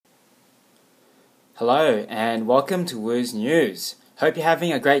Hello and welcome to Woo's News. Hope you're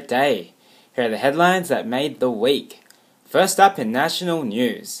having a great day. Here are the headlines that made the week. First up in national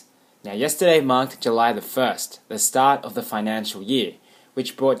news. Now yesterday marked July the 1st, the start of the financial year,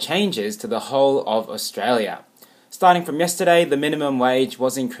 which brought changes to the whole of Australia. Starting from yesterday, the minimum wage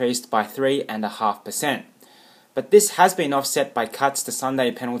was increased by 3.5%. But this has been offset by cuts to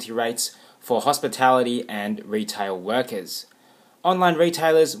Sunday penalty rates for hospitality and retail workers. Online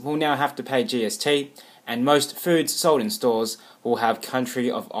retailers will now have to pay GST, and most foods sold in stores will have country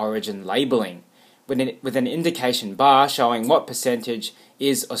of origin labelling, with an indication bar showing what percentage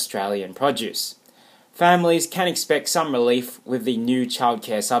is Australian produce. Families can expect some relief with the new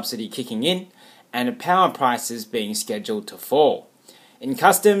childcare subsidy kicking in, and power prices being scheduled to fall. In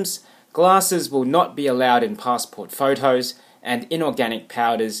customs, glasses will not be allowed in passport photos, and inorganic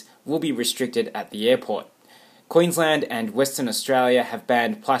powders will be restricted at the airport. Queensland and Western Australia have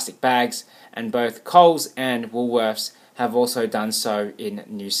banned plastic bags, and both Coles and Woolworths have also done so in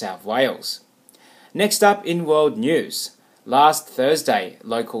New South Wales. Next up in world news. Last Thursday,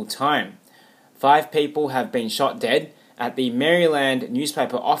 local time, 5 people have been shot dead at the Maryland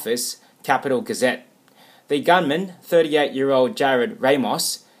newspaper office, Capital Gazette. The gunman, 38-year-old Jared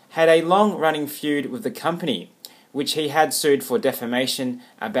Ramos, had a long-running feud with the company, which he had sued for defamation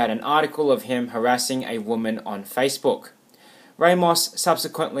about an article of him harassing a woman on Facebook. Ramos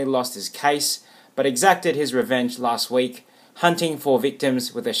subsequently lost his case, but exacted his revenge last week, hunting for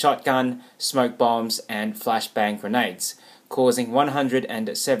victims with a shotgun, smoke bombs, and flashbang grenades, causing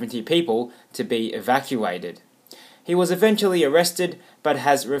 170 people to be evacuated. He was eventually arrested, but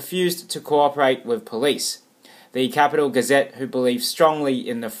has refused to cooperate with police. The Capital Gazette, who believes strongly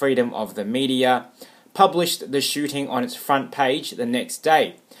in the freedom of the media, published the shooting on its front page the next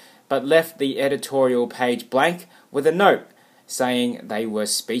day, but left the editorial page blank with a note saying they were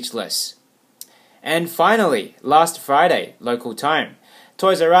speechless. And finally, last Friday, local time,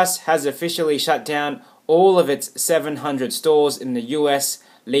 Toys R Us has officially shut down all of its 700 stores in the US,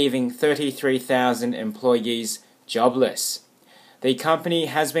 leaving 33,000 employees jobless. The company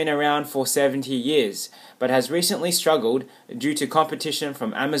has been around for 70 years, but has recently struggled due to competition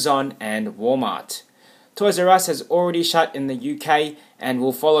from Amazon and Walmart. Toys R Us has already shut in the UK and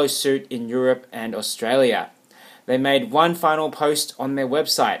will follow suit in Europe and Australia. They made one final post on their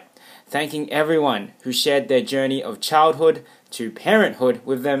website, thanking everyone who shared their journey of childhood to parenthood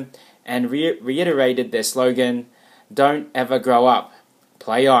with them, and reiterated their slogan, "Don't ever grow up,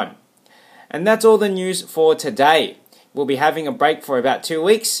 play on." And that's all the news for today. We'll be having a break for about 2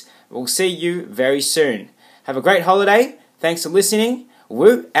 weeks. We'll see you very soon. Have a great holiday. Thanks for listening.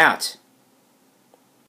 Woo out.